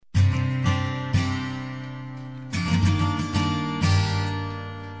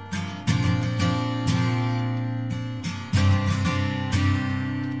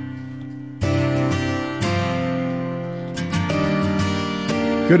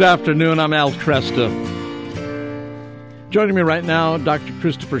Good afternoon. I'm Al Cresta. Joining me right now, Dr.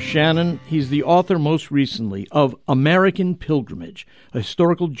 Christopher Shannon. He's the author most recently of American Pilgrimage, a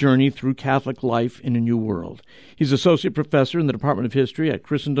historical journey through Catholic life in a new world. He's associate professor in the Department of History at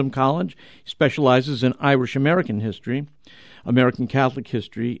Christendom College. He specializes in Irish American history, American Catholic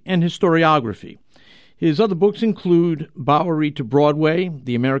history, and historiography. His other books include Bowery to Broadway,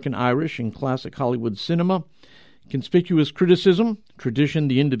 The American Irish in Classic Hollywood Cinema, Conspicuous Criticism, Tradition,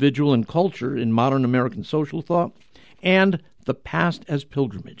 the Individual, and Culture in Modern American Social Thought, and The Past as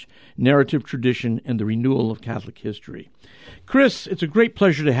Pilgrimage, Narrative Tradition and the Renewal of Catholic History. Chris, it's a great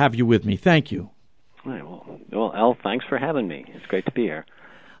pleasure to have you with me. Thank you. All right, well, Al, thanks for having me. It's great to be here.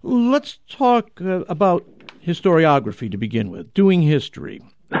 Let's talk about historiography to begin with, doing history.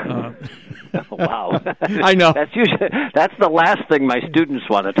 Wow. I know. That's the last thing my students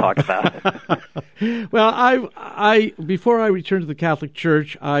want to talk about. Well, I before I returned to the Catholic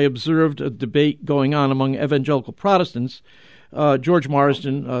Church, I observed a debate going on among evangelical Protestants. George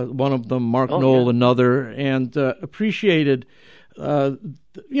Marsden, one of them, Mark Knoll, another, and appreciated,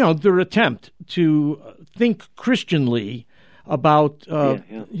 their attempt to think Christianly about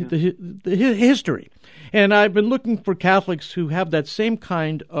the history. And I've been looking for Catholics who have that same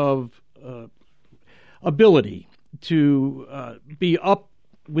kind of ability to be up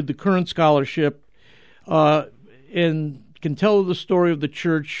with the current scholarship and can tell the story of the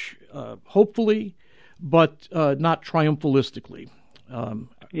Church hopefully, but not triumphalistically.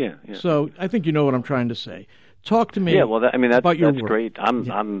 So I think you know what I'm trying to say. Talk to me. Yeah, well, about your that's work. great.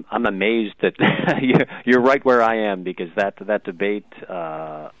 I'm amazed that you're right where I am, because that debate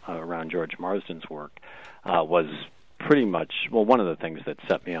around George Marsden's work was pretty much one of the things that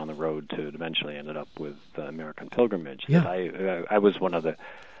set me on the road to eventually ended up with American Pilgrimage. Yeah. That I was one of the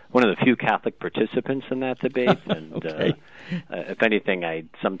few Catholic participants in that debate, and Okay. If anything, I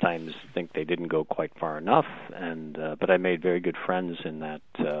sometimes think they didn't go quite far enough, and but I made very good friends in that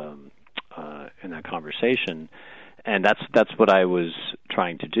conversation. And that's what I was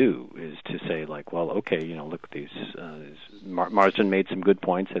trying to do, is to say, like, well, okay, look at these. Marsden made some good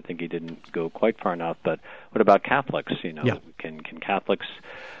points. I think he didn't go quite far enough. But what about Catholics? Can Catholics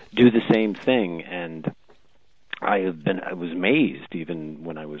do the same thing? And I was amazed, even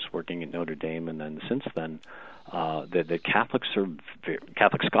when I was working at Notre Dame, and then since then, that Catholic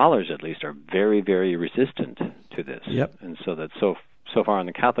scholars, at least, are very, very resistant to this. Yep. And so that's so far in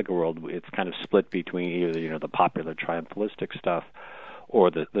the Catholic world, it's kind of split between either the popular triumphalistic stuff or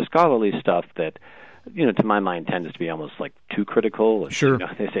the scholarly stuff that, to my mind, tends to be almost like too critical. Sure.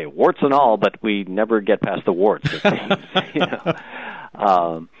 They say warts and all, but we never get past the warts, it seems.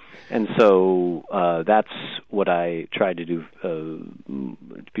 And so that's what I tried to do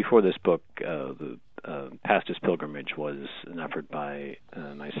before this book. The Past as Pilgrimage was an effort by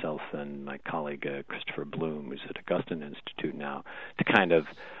myself and my colleague Christopher Bloom, who's at Augustine Institute now, to kind of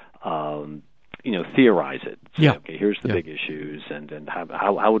theorize it. Say, okay, here's the big issues, and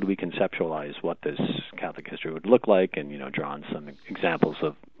how would we conceptualize what this Catholic history would look like, and draw on some examples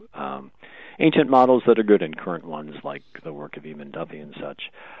of ancient models that are good and current ones like the work of Eamon Duffy and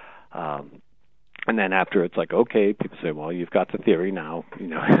such. And then after, it's like, okay, people say, well, you've got the theory now.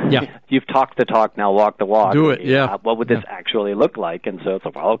 You've talked the talk, now walk the walk. Do it, yeah. What would this actually look like? And so it's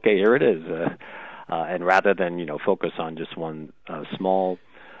like, well, okay, here it is. And rather than, focus on just one small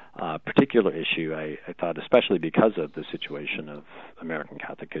particular issue, I thought, especially because of the situation of American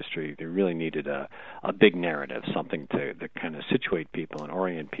Catholic history, they really needed a big narrative, something to kind of situate people and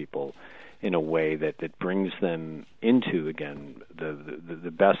orient people in a way that brings them into, again,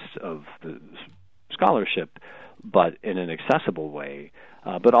 the best of the scholarship, but in an accessible way,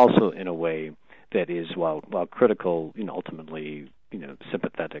 but also in a way that is, while critical, ultimately,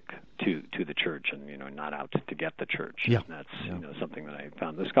 sympathetic to the Church, and not out to get the Church. Yeah. And that's something that I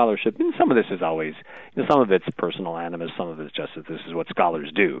found the scholarship. And some of this is always, some of it's personal animus, some of it's just that this is what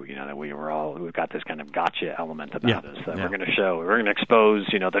scholars do. That we've got this kind of gotcha element about us that we're going to expose,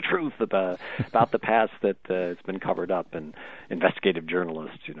 the truth about the past that it's been covered up, and investigative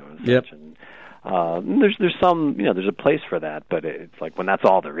journalists, and such. And there's some, there's a place for that, but it's like when that's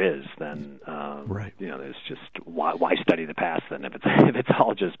all there is, then right. There's just why study the past then if it's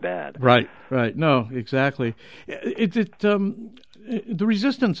all just bad. Right. No, exactly. The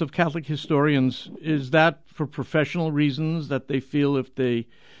resistance of Catholic historians, is that for professional reasons, that they feel if they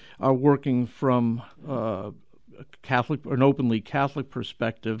are working from Catholic or an openly Catholic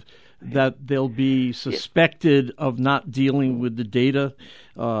perspective, that they'll be suspected of not dealing with the data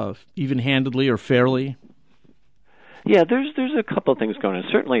even-handedly or fairly? Yeah, there's a couple of things going on.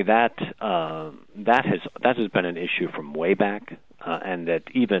 Certainly that has been an issue from way back. and that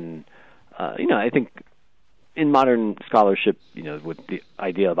even, I think in modern scholarship, with the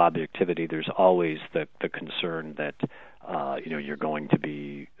idea of objectivity, there's always the concern that, you're going to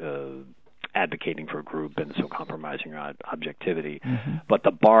be advocating for a group and so compromising your objectivity. Mm-hmm. But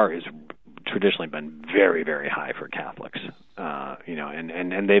the bar has traditionally been very, very high for Catholics,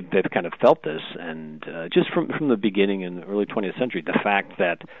 and they've kind of felt this, and just from the beginning in the early 20th century, the fact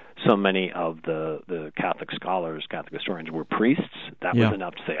that so many of the Catholic scholars, Catholic historians, were priests, that was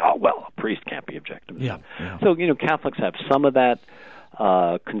enough to say, oh, well, a priest can't be objective. Yeah. Yeah. So, Catholics have some of that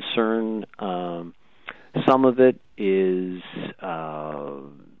concern. Some of it is,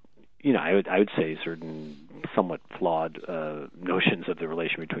 I would say certain somewhat flawed notions of the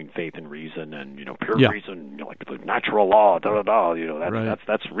relation between faith and reason, and pure reason, like the natural law,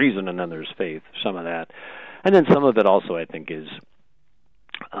 that's reason, and then there's faith. Some of that, and then some of it also, I think, is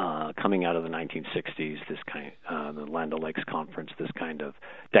coming out of the 1960s. This kind, the Land O'Lakes Conference, this kind of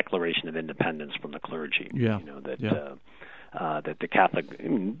declaration of independence from the clergy. Yeah. That the Catholic,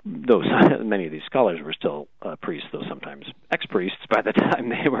 though many of these scholars were still priests, though sometimes ex-priests by the time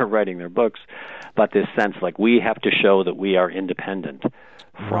they were writing their books, but this sense like we have to show that we are independent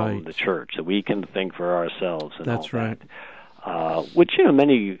from the church, that we can think for ourselves. And that's all right. That. Which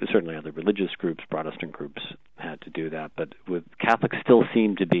many, certainly other religious groups, Protestant groups, had to do that, but with Catholics still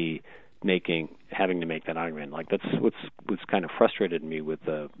seem to be having to make that argument. Like that's what's kind of frustrated me with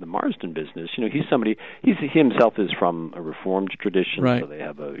the Marsden business. He's somebody. He himself is from a Reformed tradition, so they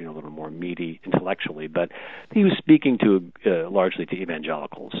have a little more meaty intellectually. But he was speaking to largely to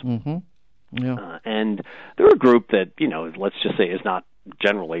evangelicals, and they're a group that let's just say is not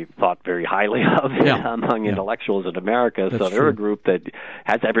generally thought very highly of among intellectuals in America. That's so they're a group that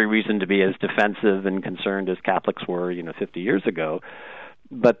has every reason to be as defensive and concerned as Catholics were 50 years ago.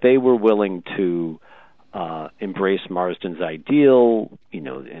 But they were willing to embrace Marsden's ideal,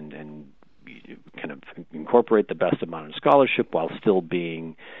 and kind of incorporate the best of modern scholarship while still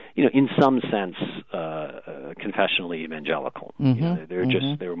being, in some sense, confessionally evangelical.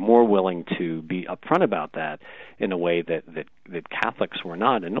 Mm-hmm. They were more willing to be upfront about that in a way that Catholics were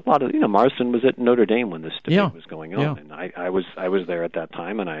not. And a lot of Marsden was at Notre Dame when this debate was going on, and I was there at that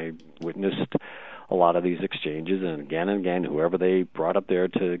time, and I witnessed a lot of these exchanges, and again, whoever they brought up there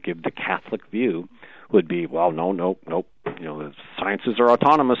to give the Catholic view would be, well, no, the sciences are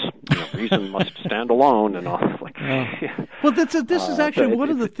autonomous. Reason must stand alone, and all. Well, this is actually one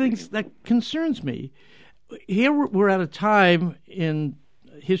of the things that concerns me. Here we're at a time in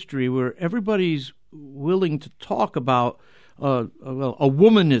history where everybody's willing to talk about a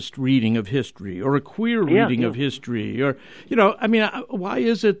womanist reading of history or a queer reading of history, or why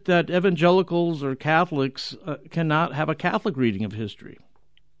is it that evangelicals or Catholics cannot have a Catholic reading of history?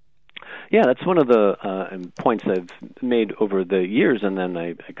 Yeah, that's one of the points I've made over the years, and then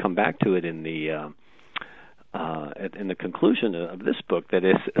I come back to it in the in the conclusion of this book. That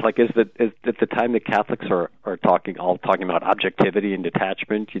is at the time that Catholics are talking about objectivity and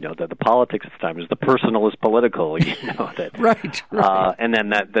detachment. That the politics at the time is the personal is political. That right. And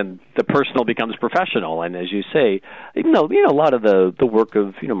then the personal becomes professional. And as you say, a lot of the work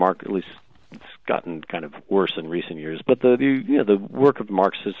of Mark, at least it's gotten kind of worse in recent years, but the work of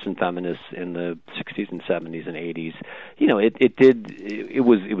Marxists and feminists in the 60s and 70s and 80s,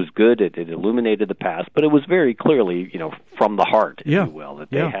 it was good. It illuminated the past, but it was very clearly from the heart, if you will, that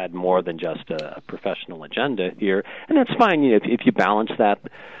they had more than just a professional agenda here, and that's fine. If you balance that.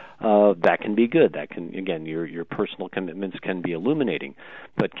 That can be good. That can, again, your personal commitments can be illuminating.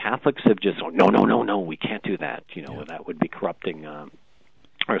 But Catholics have just, no, we can't do that. That would be corrupting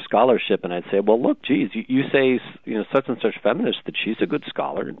our scholarship. And I'd say, well, look, geez, you say, such and such feminist that she's a good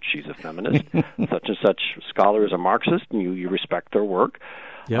scholar and she's a feminist. Such and such scholar is a Marxist, and you respect their work.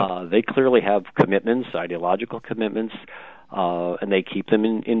 Yep. They clearly have commitments, ideological commitments. And they keep them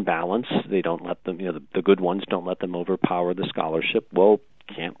in balance. They don't let them, the good ones don't let them overpower the scholarship. Well,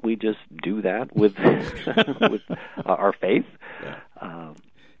 can't we just do that with with our faith?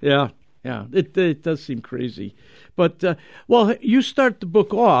 Yeah. It does seem crazy, but you start the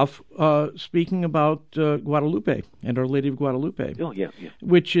book off speaking about Guadalupe and Our Lady of Guadalupe. Oh, yeah.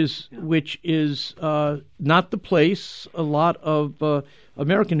 Which is not the place a lot of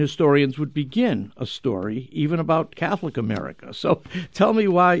American historians would begin a story, even about Catholic America. So, tell me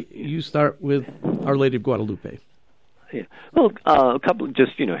why you start with Our Lady of Guadalupe. Yeah. Well, a couple,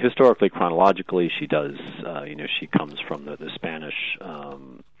 just, historically, chronologically, she does, she comes from the Spanish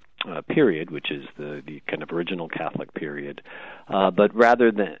period, which is the kind of original Catholic period. But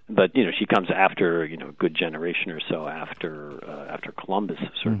she comes after, a good generation or so after Columbus,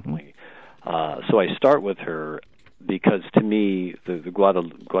 certainly. So I start with her because to me, the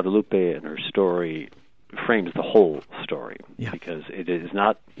Guadalupe and her story frames the whole story, because it is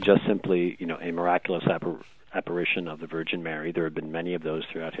not just simply, a miraculous apparition of the Virgin Mary. There have been many of those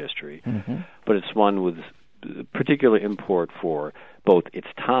throughout history, but it's one with particular import for both its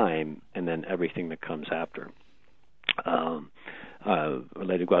time and then everything that comes after.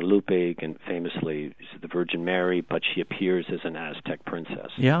 Lady Guadalupe, again, famously, is the Virgin Mary, but she appears as an Aztec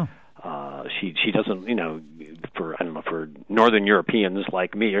princess. Yeah. She doesn't, for Northern Europeans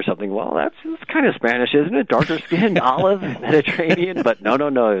like me or something, well, that's kind of Spanish, isn't it? Darker skin, olive, Mediterranean. But no.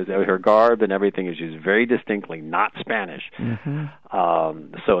 Her garb and everything is just very distinctly not Spanish.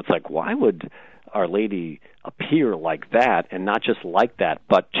 So it's like, why would Our Lady appear like that, and not just like that,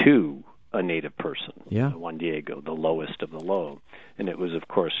 but to a native person? Juan Diego, the lowest of the low. And it was, of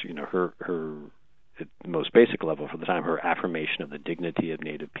course, her at the most basic level for the time, her affirmation of the dignity of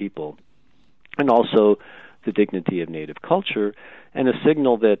native people, and also the dignity of native culture, and a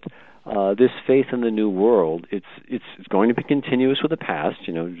signal that this faith in the new world, it's going to be continuous with the past.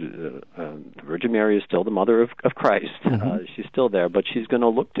 The Virgin Mary is still the mother of Christ. She's still there, but she's going to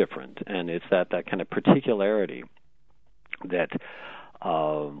look different, and it's that kind of particularity that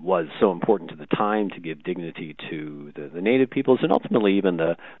was so important to the time to give dignity to the native peoples, and ultimately even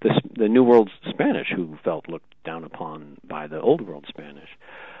the New World Spanish, who felt looked down upon by the Old World Spanish.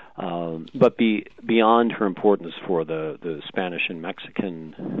 But beyond her importance for the Spanish and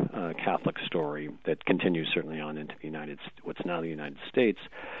Mexican Catholic story that continues certainly on into what's now the United States,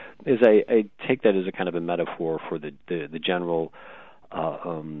 is I take that as a kind of a metaphor for the general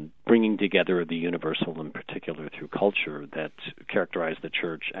bringing together the universal, in particular through culture, that characterized the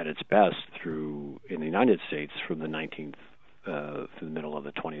Church at its best in the United States from the 19th through the middle of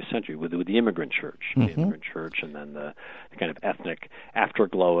the 20th century with the immigrant church, and then the kind of ethnic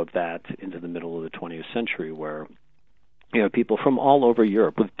afterglow of that into the middle of the 20th century, where people from all over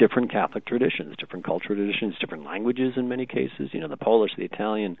Europe with different Catholic traditions, different cultural traditions, different languages in many cases, the Polish, the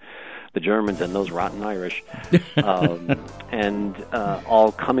Italian, the Germans, and those rotten Irish, and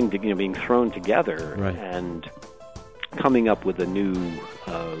all coming to, being thrown together, and coming up with a new,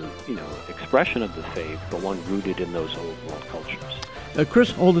 expression of the faith, but one rooted in those old world cultures. Chris,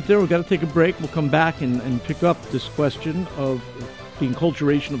 hold it there. We've got to take a break. We'll come back and pick up this question of the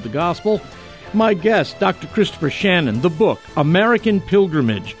enculturation of the gospel. My guest, Dr. Christopher Shannon, the book, American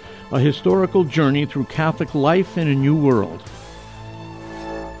Pilgrimage, a historical journey through Catholic life in a new world.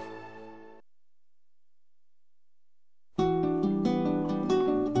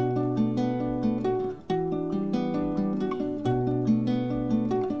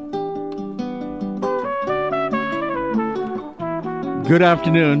 Good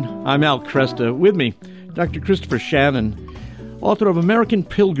afternoon. I'm Al Cresta. With me, Dr. Christopher Shannon, author of American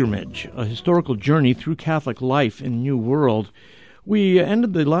Pilgrimage, a historical journey through Catholic life in a new world. We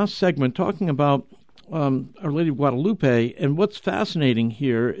ended the last segment talking about Our Lady of Guadalupe, and what's fascinating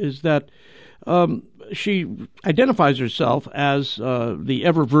here is that she identifies herself as the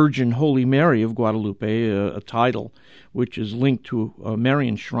ever-Virgin Holy Mary of Guadalupe, a title which is linked to a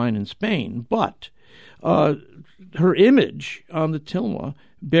Marian shrine in Spain, but her image on the tilma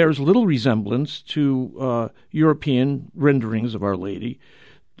bears little resemblance to European renderings of Our Lady.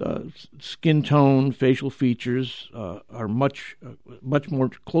 Skin tone, facial features are much more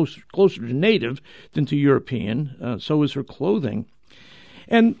closer to native than to European. So is her clothing.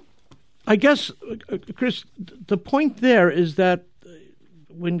 And I guess, Chris, the point there is that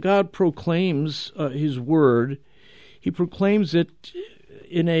when God proclaims His word, He proclaims it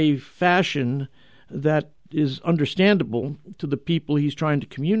in a fashion that is understandable to the people He's trying to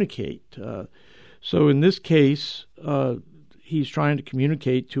communicate. So in this case, He's trying to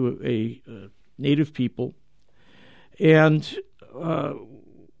communicate to a native people. And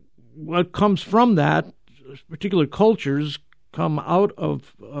what comes from that, particular cultures come out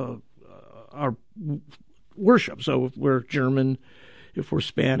of our worship. So if we're German, if we're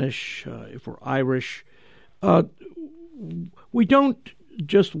Spanish, if we're Irish, we don't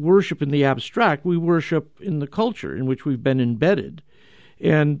just worship in the abstract. We worship in the culture in which we've been embedded.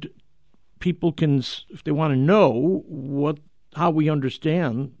 And people can, if they want to know how we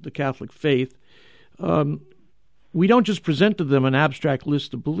understand the Catholic faith, we don't just present to them an abstract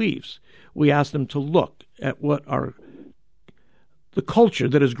list of beliefs. We ask them to look at what the culture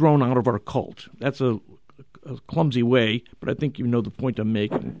that has grown out of our cult. That's a clumsy way, but I think you know the point I'm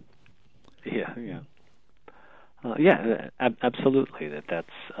making. Absolutely. That's.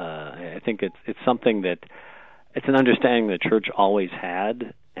 I think it's something that it's an understanding the Church always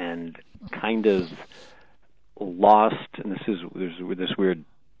had and kind of lost. And there's this weird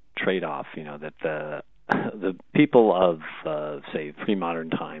trade-off, that the people of say pre-modern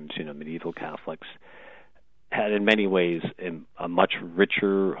times, medieval Catholics, had in many ways a much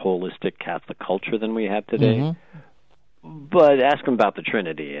richer, holistic Catholic culture than we have today. Mm-hmm. But ask them about the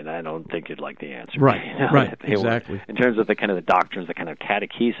Trinity, and I don't think you'd like the answer. Right, right, exactly. In terms of the kind of the doctrines, the kind of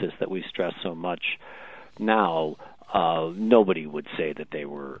catechesis that we stress so much now, nobody would say that they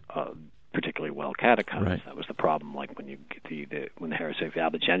were particularly well catechized. Right. That was the problem. Like when you get when the heresy of the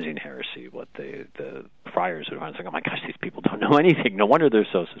Albigensian heresy, what the friars would run saying, "Oh my gosh, these people don't know anything. No wonder they're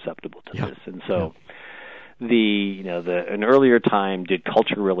so susceptible to this." And so. Yeah. An earlier time did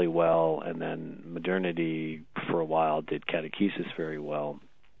culture really well, and then modernity for a while did catechesis very well,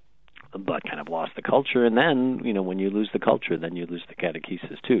 but kind of lost the culture. And then, when you lose the culture, then you lose the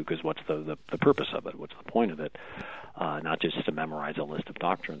catechesis too, because what's the purpose of it? What's the point of it? Not just to memorize a list of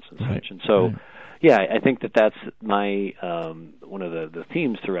doctrines and such. And so, yeah, I think that's my one of the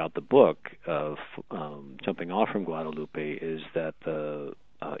themes throughout the book of jumping off from Guadalupe is that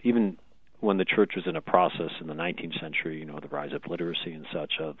even when the church was in a process in the 19th century, the rise of literacy and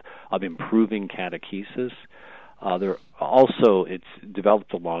such, of improving catechesis, it's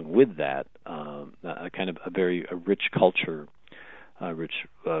developed along with that a kind of a rich culture,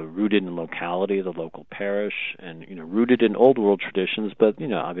 rooted in locality, the local parish, and rooted in old world traditions, but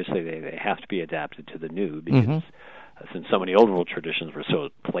obviously they have to be adapted to the new because since so many old world traditions were so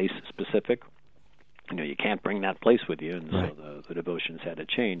place specific. You can't bring that place with you, and so the devotions had to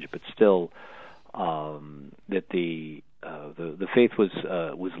change. But still, that the faith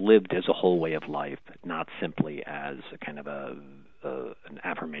was lived as a whole way of life, not simply as a kind of an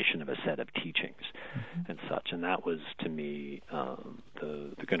affirmation of a set of teachings and such. And that was, to me,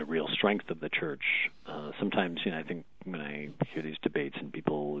 the kind of real strength of the church. Sometimes, I think when I hear these debates and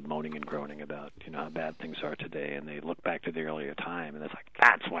people moaning and groaning about, how bad things are today, and they look back to the earlier time, and it's like,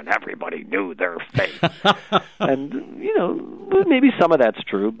 that's when everybody knew their faith. And, maybe some of that's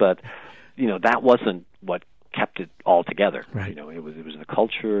true, but, that wasn't what kept it all together. Right. It was the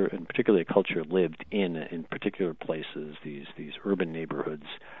culture, and particularly a culture lived in particular places, these urban neighborhoods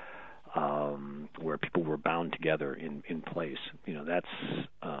where people were bound together in place. That's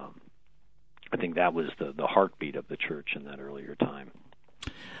I think that was the heartbeat of the church in that earlier time.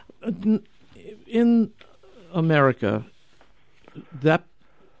 In America, that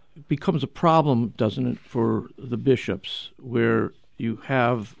becomes a problem, doesn't it, for the bishops, where you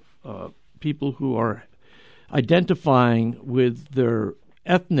have people who are identifying with their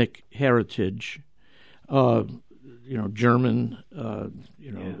ethnic heritage, German,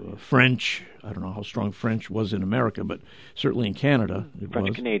 French. I don't know how strong French was in America, but certainly in Canada it was.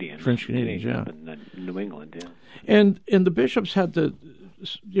 French Canadians, yeah. In New England, yeah. And the bishops had to,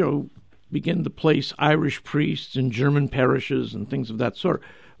 begin to place Irish priests in German parishes and things of that sort.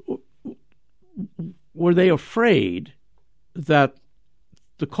 Were they afraid that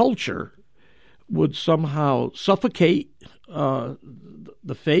the culture would somehow suffocate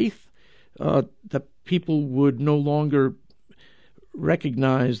the faith, that people would no longer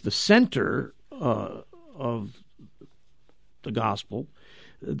recognize the center of the gospel?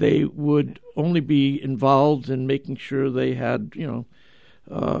 They would only be involved in making sure they had,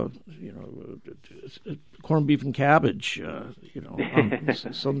 corned beef and cabbage, on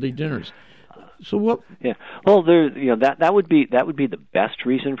Sunday dinners. So what? Yeah. Well, that would be the best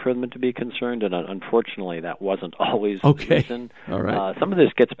reason for them to be concerned, and unfortunately, that wasn't always the reason. All right. Some of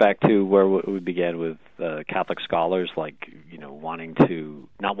this gets back to where we began with Catholic scholars, like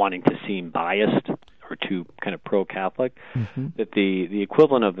not wanting to seem biased or too kind of pro-Catholic. Mm-hmm. That the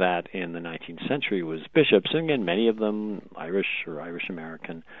equivalent of that in the 19th century was bishops, and again, many of them Irish or Irish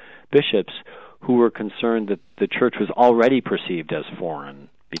American bishops, who were concerned that the church was already perceived as foreign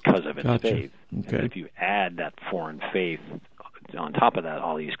because of its faith. Okay. And if you add that foreign faith on top of that,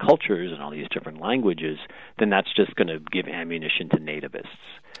 all these cultures and all these different languages, then that's just going to give ammunition to nativists.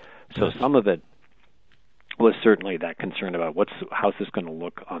 So some of it was certainly that concern about how's this going to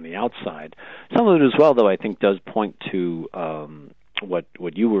look on the outside. Some of it as well, though, I think does point to what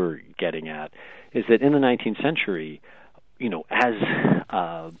you were getting at, is that in the 19th century, as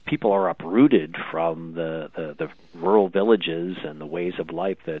people are uprooted from the rural villages and the ways of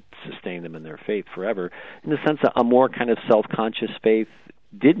life that sustain them in their faith forever, in a sense, a more kind of self-conscious faith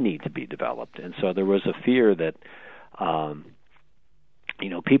did need to be developed. And so there was a fear that,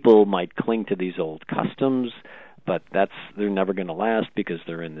 people might cling to these old customs, but they're never going to last because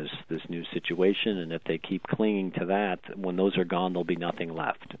they're in this new situation, and if they keep clinging to that, when those are gone, there'll be nothing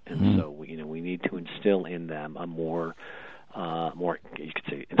left. And so we need to instill in them a more you could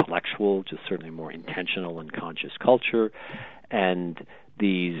say intellectual, just certainly more intentional and conscious culture, and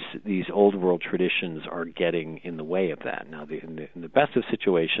these old world traditions are getting in the way of that. Now, in the best of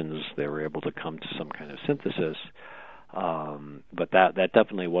situations, they were able to come to some kind of synthesis, but that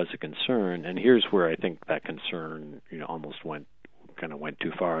definitely was a concern. And here's where I think that concern, almost went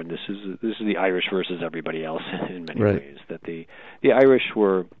too far. And this is the Irish versus everybody else in many ways. That the Irish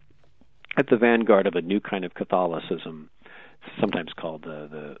were at the vanguard of a new kind of Catholicism, sometimes called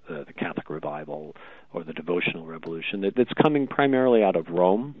the Catholic Revival or the Devotional Revolution, that's coming primarily out of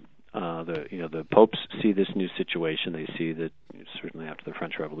Rome. The popes see this new situation. They see that certainly after the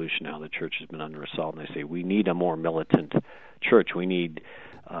French Revolution, how the church has been under assault, and they say we need a more militant church. We need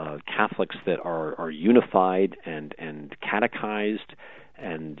Catholics that are unified and catechized,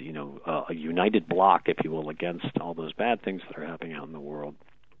 and a united bloc, if you will, against all those bad things that are happening out in the world.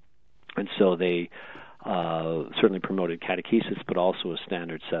 And so they certainly promoted catechesis, but also a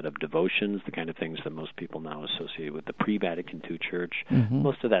standard set of devotions, the kind of things that most people now associate with the pre-Vatican II Church. Mm-hmm.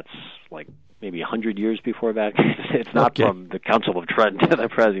 Most of that's like maybe 100 years before Vatican. It's not from the Council of Trent to the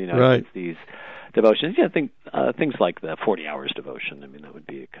present. It's these devotions. Things like the 40 hours devotion. I mean, that would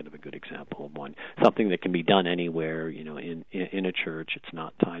be kind of a good example of one. Something that can be done anywhere, in a church. It's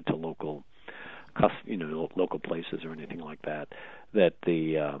not tied to local places or anything like that. That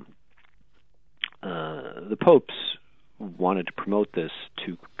the popes wanted to promote this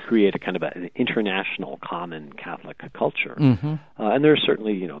to create a kind of an international common Catholic culture. Mm-hmm. And there's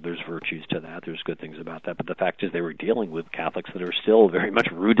certainly, there's virtues to that. There's good things about that. But the fact is they were dealing with Catholics that are still very much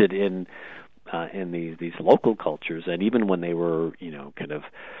rooted in these local cultures. And even when they were, kind of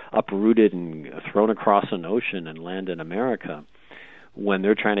uprooted and thrown across an ocean and land in America, when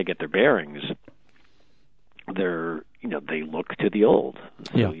they're trying to get their bearings, they look to the old.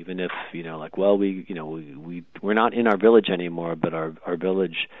 So even if we're not in our village anymore, but our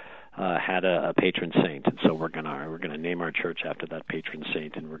village had a patron saint, and so we're gonna name our church after that patron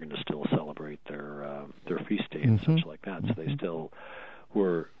saint, and we're gonna still celebrate their feast day and such like that. So they still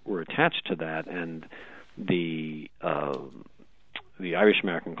were attached to that, and the Irish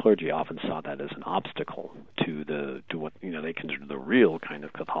American clergy often saw that as an obstacle to what they considered the real kind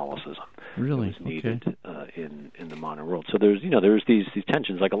of Catholicism that was needed in the modern world. So there's these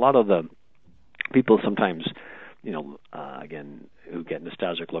tensions. Like a lot of the people sometimes again who get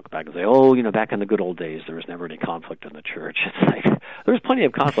nostalgic look back and say, back in the good old days there was never any conflict in the church. It's like there was plenty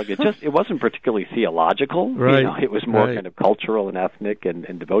of conflict. It wasn't particularly theological. Right. It was more kind of cultural and ethnic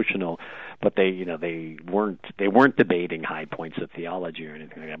and devotional. But they weren't debating high points of theology or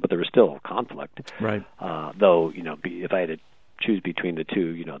anything like that. But there was still conflict. Right. Though if I had to choose between the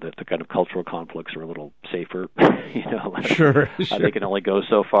two, the kind of cultural conflicts are a little safer. Sure. They can only go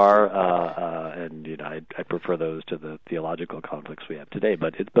so far, and I prefer those to the theological conflicts we have today.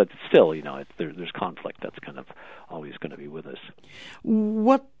 But still, there's conflict that's kind of always going to be with us.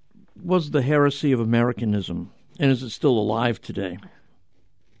 What was the heresy of Americanism, and is it still alive today?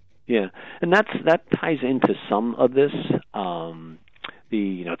 Yeah, and that ties into some of this.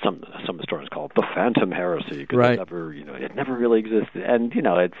 Some historians call it the phantom heresy because it never really existed, and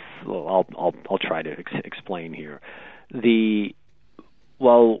I'll try to explain here.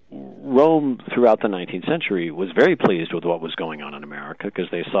 Rome throughout the 19th century was very pleased with what was going on in America because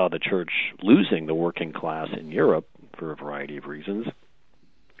they saw the church losing the working class in Europe for a variety of reasons.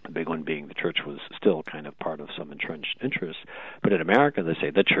 The big one being the church was still kind of part of some entrenched interests. But in America, they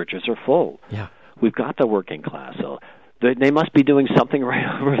say the churches are full. Yeah. We've got the working class. So they must be doing something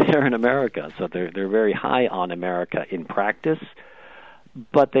right over there in America. So they're very high on America in practice,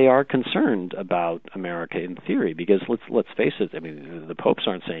 but they are concerned about America in theory because let's face it. I mean, the popes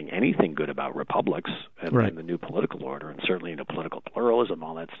aren't saying anything good about republics and the new political order, and certainly political pluralism,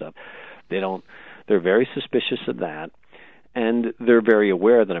 all that stuff. They're very suspicious of that. And they're very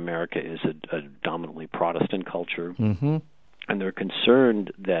aware that America is a dominantly Protestant culture, mm-hmm. and they're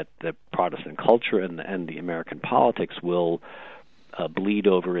concerned that the Protestant culture and the American politics will bleed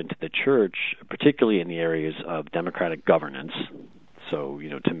over into the church, particularly in the areas of democratic governance. So,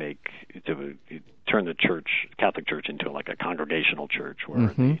 to turn the Catholic Church into like a congregational church where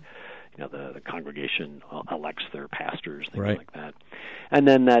mm-hmm. the congregation elects their pastors, things right. like that. And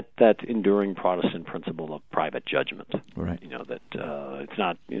then that enduring Protestant principle of private judgment. Right. It's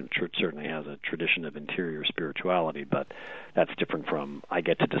not, church certainly has a tradition of interior spirituality, but that's different from I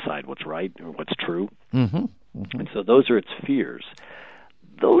get to decide what's right or what's true. Mm-hmm. Mm-hmm. And so those are its fears.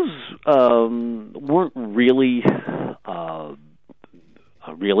 Those weren't really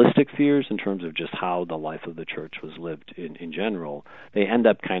realistic fears in terms of just how the life of the church was lived in general. They end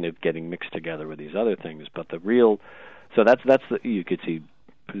up kind of getting mixed together with these other things, but the real, so that's you could see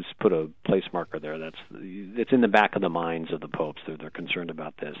just put a place marker there. It's in the back of the minds of the popes. They're concerned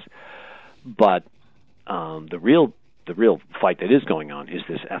about this, but the real fight that is going on is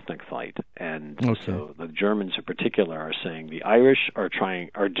this ethnic fight, and so the Germans in particular are saying the Irish are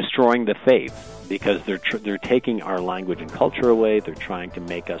destroying the faith because they're taking our language and culture away. They're trying to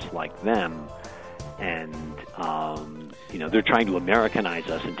make us like them, and they're trying to Americanize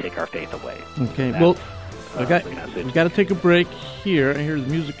us and take our faith away. Okay, well, we got to take a break here. I hear the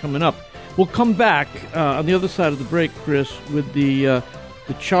music coming up. We'll come back on the other side of the break, Chris, with the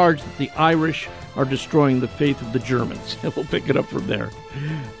charge that the Irish are destroying the faith of the Germans. We'll pick it up from there.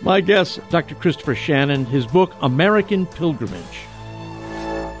 My guest, Dr. Christopher Shannon, his book, American Pilgrimage.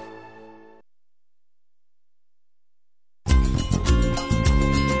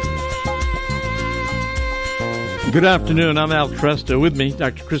 Good afternoon. I'm Al Tresta. With me,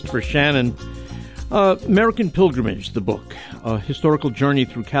 Dr. Christopher Shannon. American Pilgrimage, the book, a historical journey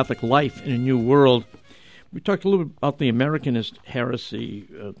through Catholic life in a new world. We talked a little bit about the Americanist heresy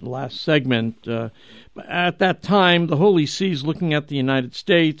last segment. At that time, the Holy See is looking at the United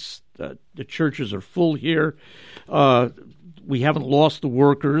States. The churches are full here. We haven't lost the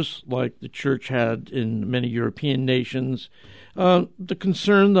workers like the church had in many European nations. The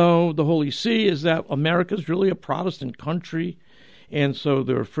concern, though, the Holy See, is that America is really a Protestant country, and so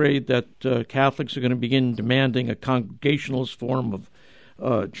they're afraid that Catholics are going to begin demanding a Congregationalist form of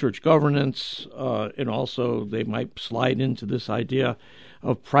church governance, and also they might slide into this idea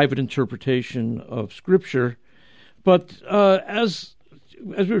of private interpretation of Scripture. But as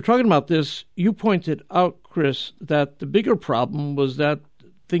we were talking about this, you pointed out, Chris, that the bigger problem was that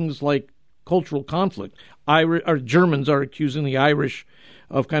things like cultural conflict. Germans are accusing the Irish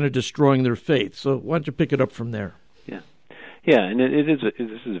of kind of destroying their faith. So why don't you pick it up from there? Yeah, and this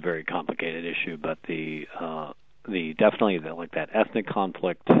is a very complicated issue, but definitely that ethnic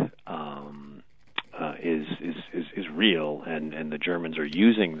conflict is real, and the Germans are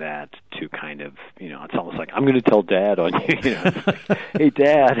using that to kind of, it's almost like, I'm going to tell Dad on you. It's like, hey,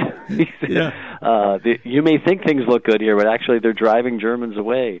 Dad, you may think things look good here, but actually they're driving Germans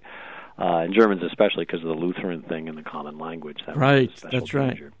away, and Germans especially because of the Lutheran thing and the common language. That's danger.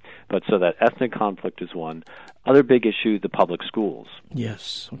 Right. But so that ethnic conflict is one. Other big issue, the public schools.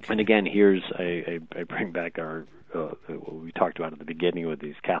 Yes. Okay. And again, here's I bring back our what we talked about at the beginning with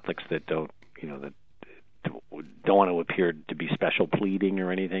these Catholics that don't want to appear to be special pleading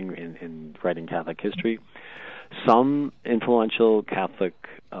or anything in writing Catholic history. Some influential Catholic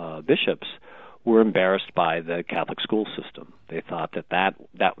bishops were embarrassed by the Catholic school system. They thought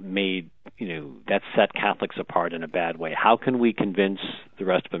that made, that set Catholics apart in a bad way. How can we convince the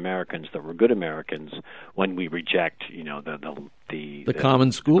rest of Americans that we're good Americans when we reject, the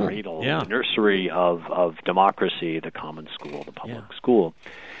common school, cradle, the nursery of democracy, the common school, the public school?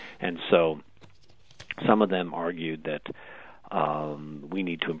 And so some of them argued that we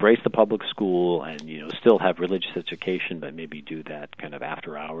need to embrace the public school and still have religious education, but maybe do that kind of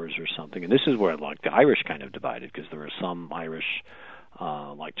after hours or something. And this is where the Irish kind of divided, because there were some Irish,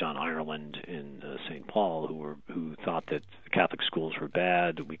 like John Ireland in St. Paul, who thought that Catholic schools were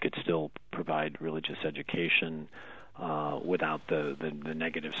bad. We could still provide religious education without the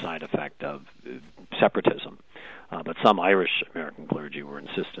negative side effect of separatism. But some Irish American clergy were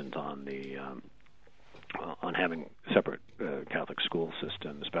insistent on on having separate Catholic school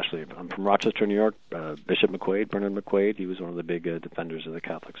system, especially. I'm from Rochester, New York. Bishop McQuaid, Bernard McQuaid, he was one of the big defenders of the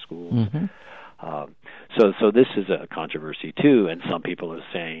Catholic schools. Mm-hmm. So this is a controversy too, and some people are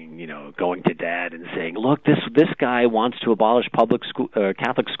saying, going to Dad and saying, look, this guy wants to abolish public school,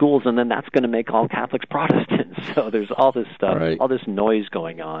 Catholic schools, and then that's going to make all Catholics Protestants. So there's all this stuff, all this noise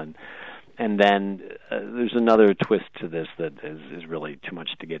going on. And then there's another twist to this that is really too much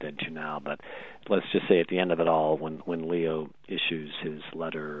to get into now. But let's just say at the end of it all, when Leo issues his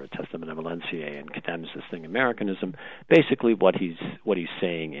letter, Testament of Valentiae, and condemns this thing, Americanism, basically what he's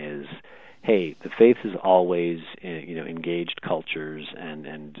saying is, hey, the faith has always engaged cultures and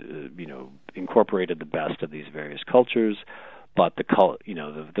incorporated the best of these various cultures. But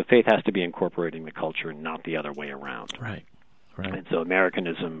the faith has to be incorporating the culture, not the other way around. Right. And so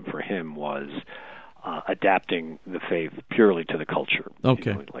Americanism for him was adapting the faith purely to the culture.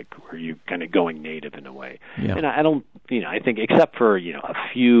 Okay. Were you kind of going native in a way? Yeah. And I think except for, a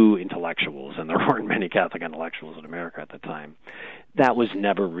few intellectuals, and there weren't many Catholic intellectuals in America at the time, that was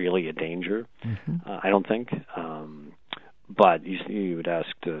never really a danger, I don't think. But you had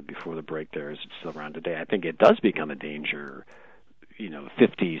asked before the break there, is it still around today? I think it does become a danger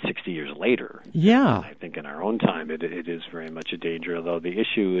 50, 60 years later. Yeah. I think in our own time it is very much a danger, although the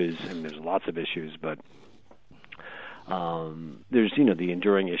issue is, and there's lots of issues, but there's the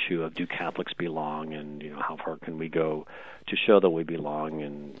enduring issue of do Catholics belong, and how far can we go to show that we belong?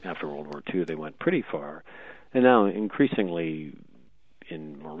 And after World War II, they went pretty far, and now increasingly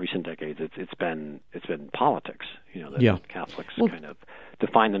in more recent decades, it's been politics. That Catholics kind of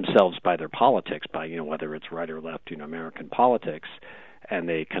define themselves by their politics, by whether it's right or left, American politics, and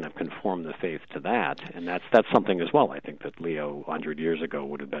they kind of conform the faith to that. And that's something as well. I think that Leo 100 years ago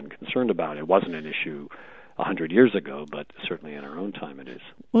would have been concerned about. It wasn't an issue 100 years ago, but certainly in our own time it is.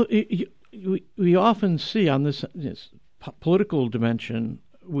 Well, we often see on this political dimension,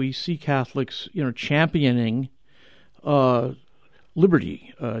 we see Catholics, championing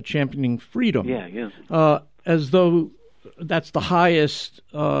liberty, championing freedom. As though that's the highest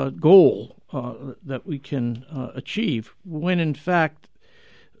goal that we can achieve, when in fact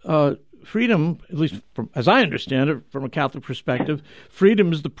freedom, at least as I understand it from a Catholic perspective,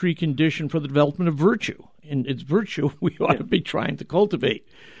 freedom is the precondition for the development of virtue, and it's virtue we ought to be trying to cultivate.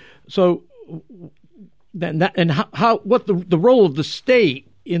 So then what the role of the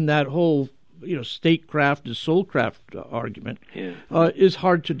state in that whole statecraft is soulcraft argument is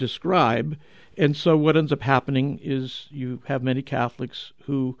hard to describe. And so what ends up happening is you have many Catholics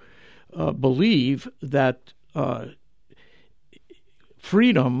who believe that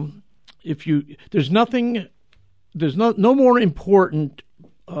freedom, there's no more important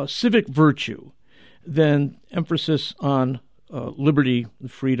civic virtue than emphasis on liberty,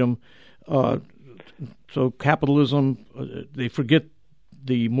 freedom. So capitalism, they forget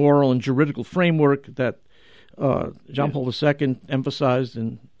the moral and juridical framework that John Paul II emphasized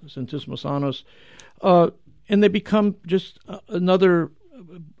in Centesimus Annus, and they become just another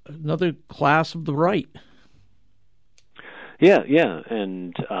class of the right.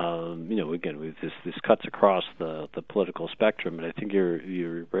 And again, this cuts across the political spectrum, and I think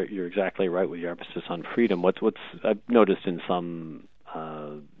you're exactly right with your emphasis on freedom. What's I've noticed in some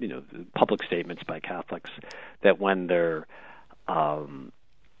public statements by Catholics that when they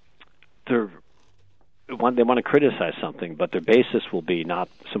want to criticize something, but their basis will be not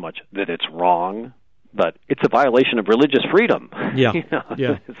so much that it's wrong, but it's a violation of religious freedom.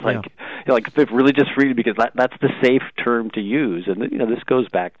 It's like religious freedom, because that's the safe term to use. And this goes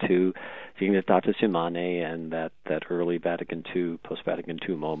back to Dignitatis Humanae and that early Vatican II, post-Vatican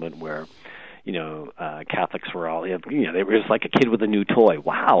II moment where Catholics were all, they were just like a kid with a new toy.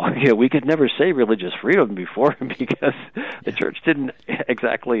 Wow, we could never say religious freedom before because the church didn't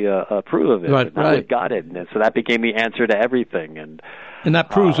exactly approve of it. Right, but now they've got it, and so that became the answer to everything. And that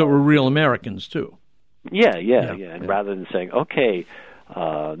proves that we're real Americans too. Yeah. And rather than saying, okay,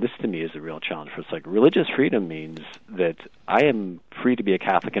 this to me is a real challenge. For it's like religious freedom means that I am free to be a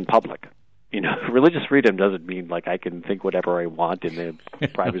Catholic in public. Religious freedom doesn't mean like I can think whatever I want in the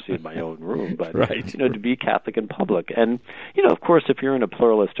privacy of my own room, but to be Catholic in public. And of course, if you're in a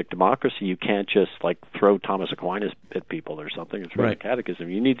pluralistic democracy, you can't just like throw Thomas Aquinas at people or something. It's right. Catechism.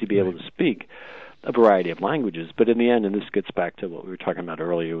 You need to be able to speak a variety of languages. But in the end, and this gets back to what we were talking about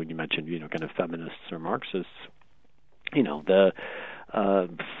earlier when you mentioned kind of feminists or Marxists. The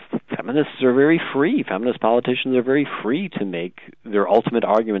feminists are very free. Feminist politicians are very free to make their ultimate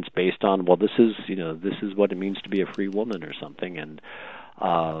arguments based on, well, this is what it means to be a free woman or something. And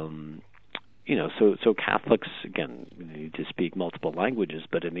so Catholics again need to speak multiple languages.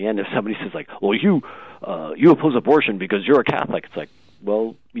 But in the end, if somebody says like, well, you oppose abortion because you're a Catholic, it's like,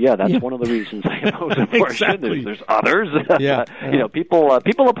 well, that's one of the reasons I oppose abortion. Exactly. There's others.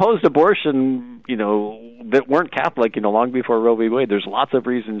 People opposed abortion, that weren't Catholic, long before Roe v. Wade. There's lots of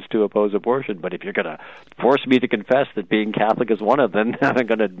reasons to oppose abortion, but if you're going to force me to confess that being Catholic is one of them, I'm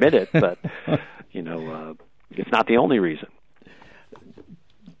going to admit it. But it's not the only reason.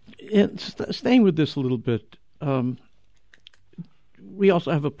 And staying with this a little bit, we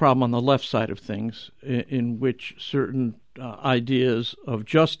also have a problem on the left side of things, in which certain ideas of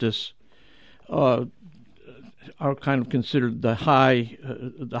justice are kind of considered the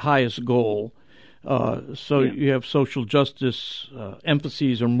highest goal. You have social justice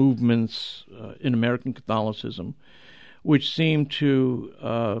emphases or movements in American Catholicism, which seem to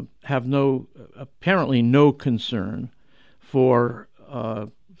have apparently no concern for,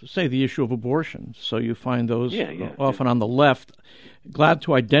 say, the issue of abortion. So you find those often on the left glad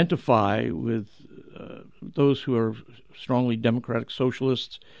to identify with those who are strongly democratic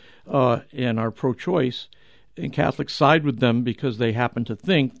socialists and are pro-choice, and Catholics side with them because they happen to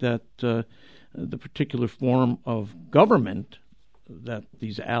think that the particular form of government that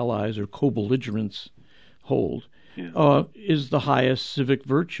these allies or co-belligerents hold is the highest civic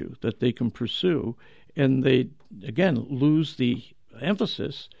virtue that they can pursue, and they, again, lose the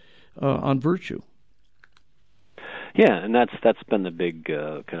emphasis on virtue. Yeah, and that's been the big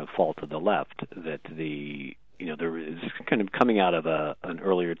kind of fault of the left, that there is kind of coming out of an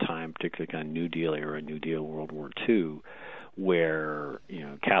earlier time, particularly kind of New Deal era, New Deal World War II, where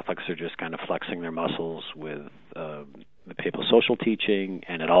Catholics are just kind of flexing their muscles with the papal social teaching,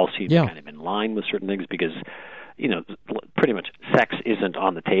 and it all seems kind of in line with certain things because pretty much sex isn't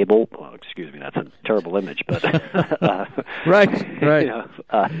on the table. Well, excuse me, that's a terrible image, but right.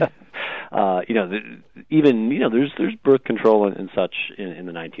 Even there's birth control and such in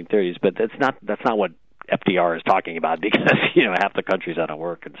the 1930s, but that's not what FDR is talking about, because half the country's out of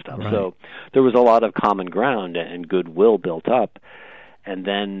work and stuff. Right. So there was a lot of common ground and goodwill built up. But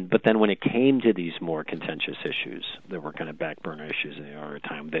then when it came to these more contentious issues, there were kind of back burner issues in the earlier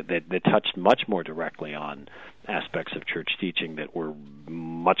time that touched much more directly on aspects of church teaching that were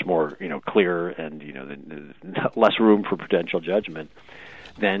much more clear and less room for potential judgment.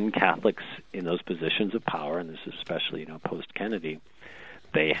 Then Catholics in those positions of power, and this is especially post Kennedy,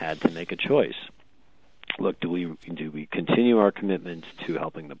 they had to make a choice. Look, do we continue our commitment to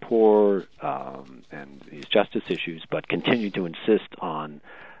helping the poor and these justice issues, but continue to insist on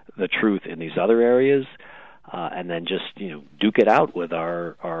the truth in these other areas, and then just duke it out with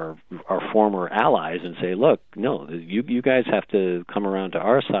our former allies and say, look, no, you guys have to come around to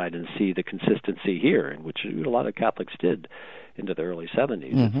our side and see the consistency here, and which a lot of Catholics did into the early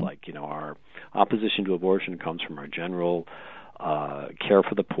 70s. Mm-hmm. It's like our opposition to abortion comes from our general care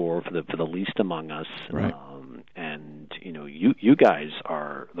for the poor, for the least among us, right. And you guys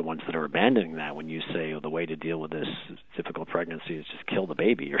are the ones that are abandoning that when you say the way to deal with this difficult pregnancy is just kill the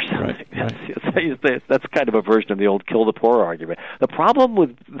baby or something. Right. That's kind of a version of the old kill the poor argument. The problem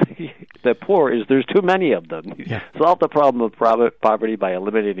with the poor is there's too many of them. Yeah. Solve the problem of poverty by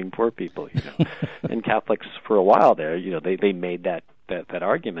eliminating poor people. And Catholics for a while there, they made that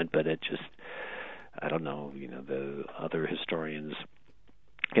argument, but it just, I don't know. The other historians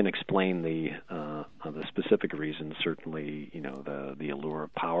can explain the specific reasons. Certainly, the allure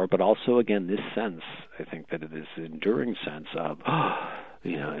of power, but also again this sense. I think that it is an enduring sense of,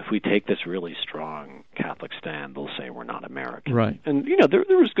 if we take this really strong Catholic stand, they'll say we're not American. Right. And there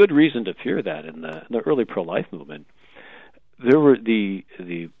was good reason to fear that in the early pro-life movement. There were the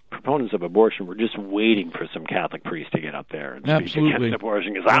proponents of abortion were just waiting for some Catholic priest to get up there and speak against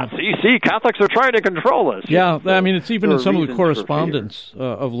abortion. Because see, Catholics are trying to control us. Yeah, so I mean, it's even in some of the correspondence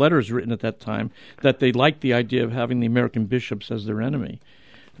of letters written at that time that they liked the idea of having the American bishops as their enemy.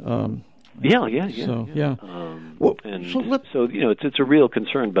 Yeah. It's a real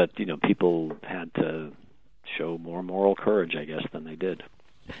concern, but people had to show more moral courage, I guess, than they did.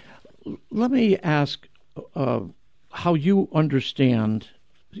 Let me ask how you understand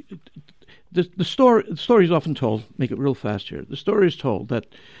the story. The story is often told. Make it real fast here. The story is told that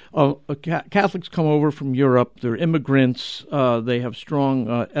Catholics come over from Europe. They're immigrants. They have strong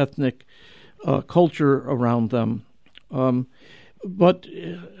ethnic culture around them. But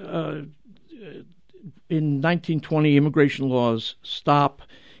in 1920, immigration laws stop.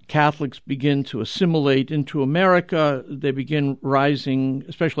 Catholics begin to assimilate into America. They begin rising,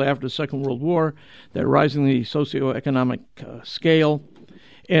 especially after the Second World War. They're rising the socioeconomic scale.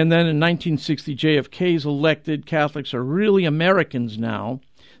 And then in 1960, JFK is elected. Catholics are really Americans now.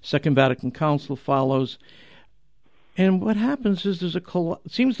 Second Vatican Council follows. And what happens is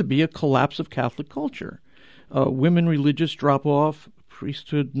seems to be a collapse of Catholic culture. Women religious drop off.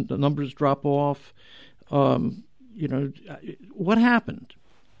 Priesthood numbers drop off. What happened?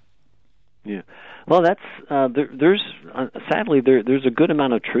 Yeah, well, that's there's sadly there's a good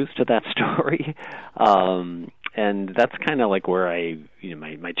amount of truth to that story, and that's kind of like where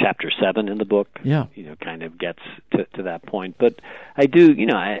my chapter 7 in the book, kind of gets to that point. But I do,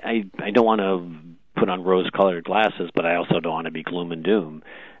 I don't want to put on rose-colored glasses, but I also don't want to be gloom and doom.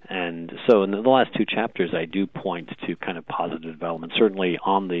 And so in the last 2 chapters, I do point to kind of positive development, certainly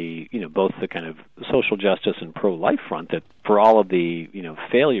on the, both the kind of social justice and pro-life front, that for all of the,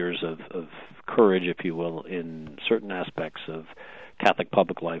 failures of courage, if you will, in certain aspects of Catholic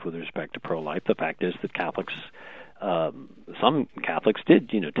public life with respect to pro-life, the fact is that Catholics, some Catholics did,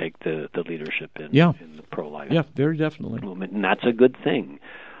 take the leadership in the pro-life very definitely movement, and that's a good thing.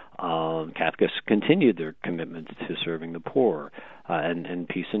 Catholics continued their commitment to serving the poor and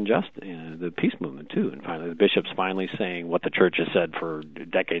peace and justice, the peace movement too. And finally, the bishops finally saying what the Church has said for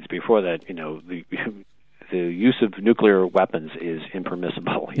decades before that: the use of nuclear weapons is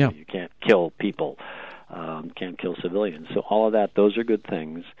impermissible. You can't kill people, can't kill civilians. So all of that, those are good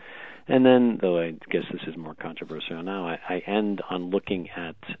things. And then, though I guess this is more controversial now, I end on looking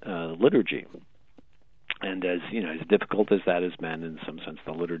at liturgy. And as as difficult as that has been, in some sense,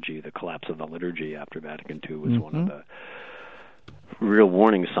 the liturgy, the collapse of the liturgy after Vatican II was one of the real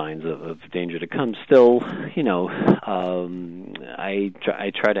warning signs of danger to come. Still, I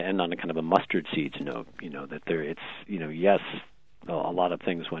try to end on a kind of a mustard seeds note. That yes, a lot of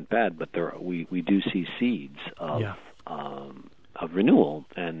things went bad, but we do see seeds of renewal,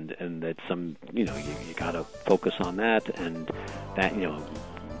 and that some you got to focus on that, and that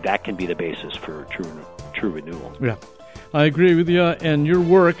that can be the basis for true renewal. Yeah, I agree with you, and your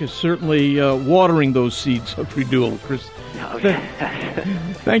work is certainly watering those seeds of renewal, Chris.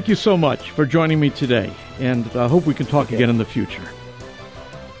 Thank you so much for joining me today, and I hope we can talk again in the future.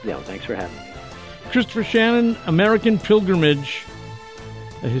 Yeah, thanks for having me. Christopher Shannon, American Pilgrimage,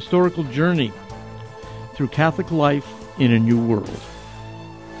 a historical journey through Catholic life in a new world.